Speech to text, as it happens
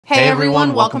Hey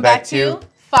everyone, welcome back to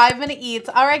 5 Minute Eats.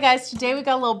 All right guys, today we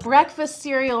got a little breakfast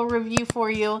cereal review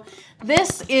for you.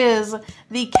 This is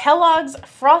the Kellogg's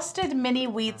Frosted Mini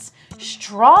Wheats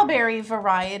Strawberry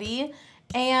variety,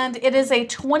 and it is a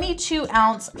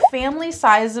 22-ounce family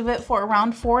size of it for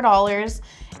around $4.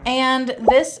 And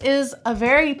this is a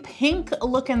very pink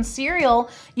looking cereal.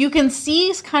 You can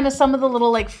see kind of some of the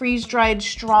little like freeze-dried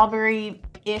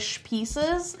strawberry-ish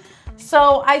pieces.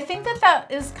 So I think that that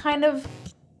is kind of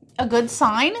a good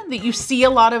sign that you see a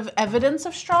lot of evidence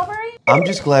of strawberry. I'm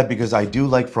just glad because I do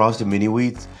like Frosted Mini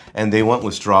Wheats, and they went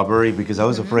with strawberry because I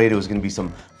was afraid it was going to be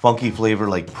some funky flavor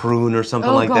like prune or something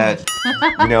like that.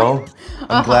 You know,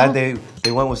 I'm glad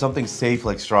they went with something safe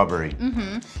like strawberry.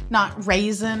 Not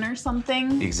raisin or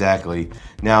something. Exactly.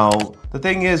 Now, the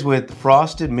thing is with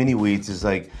Frosted Mini Wheats is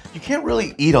like, you can't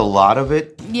really eat a lot of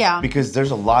it. Yeah. Because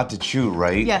there's a lot to chew,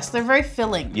 right? Yes, they're very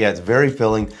filling. Yeah, it's very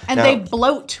filling. And now, they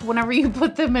bloat whenever you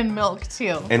put them in milk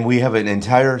too. And we have an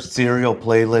entire cereal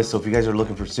playlist, so if you guys are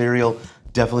looking for cereal,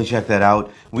 definitely check that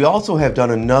out. We also have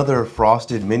done another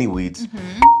Frosted Mini Wheats,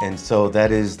 and so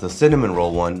that is the cinnamon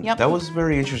roll one. Yep. That was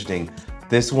very interesting.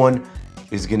 This one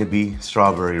is gonna be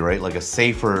strawberry, right? Like a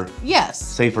safer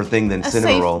thing than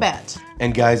cinnamon roll. A safe bet.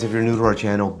 And guys, if you're new to our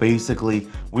channel, basically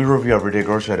we review everyday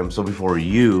grocery items. So before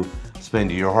you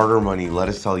spend your hard-earned money, let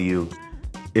us tell you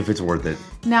if it's worth it.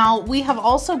 Now we have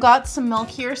also got some milk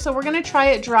here, so we're gonna try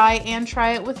it dry and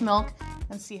try it with milk.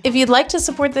 If you'd like to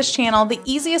support this channel, the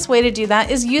easiest way to do that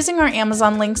is using our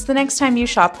Amazon links the next time you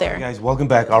shop there. Hey guys, welcome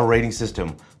back. Our rating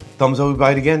system. Thumbs up, we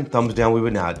buy it again. Thumbs down, we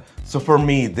would not. So for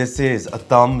me, this is a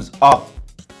thumbs up.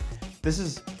 This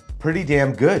is pretty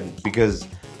damn good because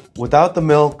without the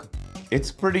milk, it's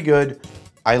pretty good.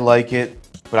 I like it,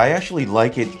 but I actually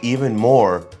like it even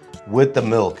more with the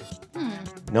milk.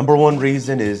 Number one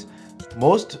reason is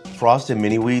most Frosted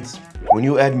Mini Wheats, when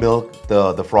you add milk,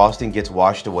 the frosting gets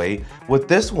washed away. With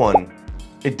this one,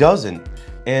 it doesn't.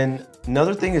 And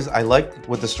another thing is I like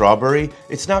with the strawberry,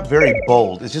 it's not very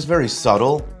bold. It's just very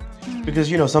subtle. Because,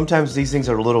 you know, sometimes these things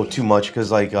are a little too much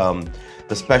because like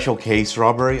the Special K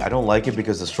strawberry, I don't like it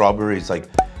because the strawberry is like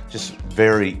just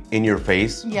very in your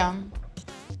face. Yeah.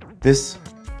 This,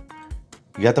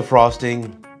 you got the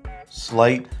frosting,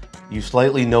 you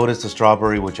slightly notice the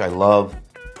strawberry, which I love.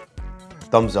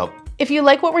 Thumbs up. If you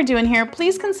like what we're doing here,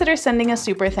 please consider sending us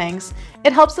super thanks.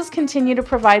 It helps us continue to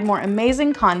provide more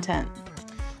amazing content.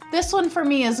 This one for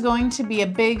me is going to be a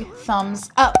big thumbs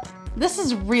up. This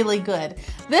is really good.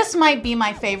 This might be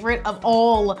my favorite of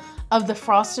all of the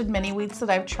Frosted Mini Wheats that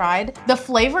I've tried. The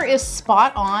flavor is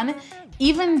spot on,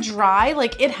 even dry.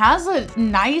 Like it has a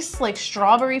nice like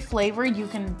strawberry flavor. You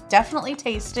can definitely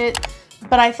taste it,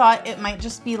 but I thought it might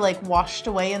just be like washed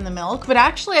away in the milk. But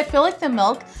actually I feel like the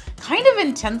milk kind of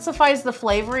intensifies the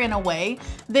flavor in a way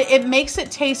that it makes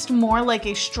it taste more like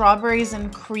a strawberries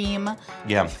and cream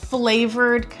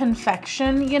flavored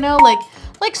confection, you know,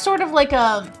 like sort of like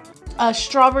a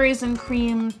strawberries and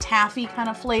cream taffy kind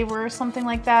of flavor or something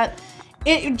like that.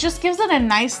 It just gives it a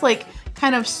nice like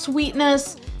kind of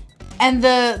sweetness, and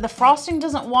the frosting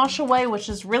doesn't wash away, which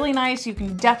is really nice. You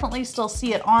can definitely still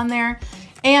see it on there.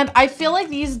 And I feel like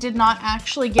these did not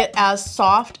actually get as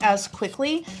soft as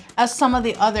quickly as some of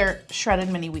the other shredded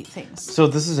mini wheat things. So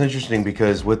this is interesting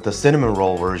because with the cinnamon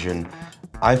roll version,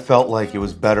 I felt like it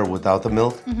was better without the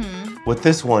milk. With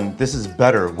this one, this is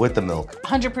better with the milk.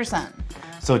 100%.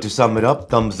 So to sum it up,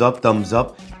 thumbs up, thumbs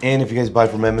up. And if you guys buy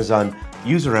from Amazon,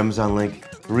 use our Amazon link.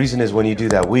 The reason is when you do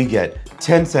that, we get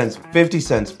 10 cents, 50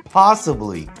 cents,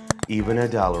 possibly even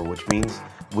 $1, which means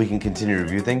we can continue to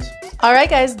review things. All right,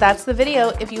 guys, that's the video.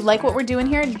 If you like what we're doing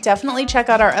here, definitely check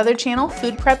out our other channel,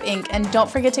 Food Prep Inc. And don't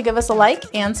forget to give us a like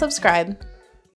and subscribe.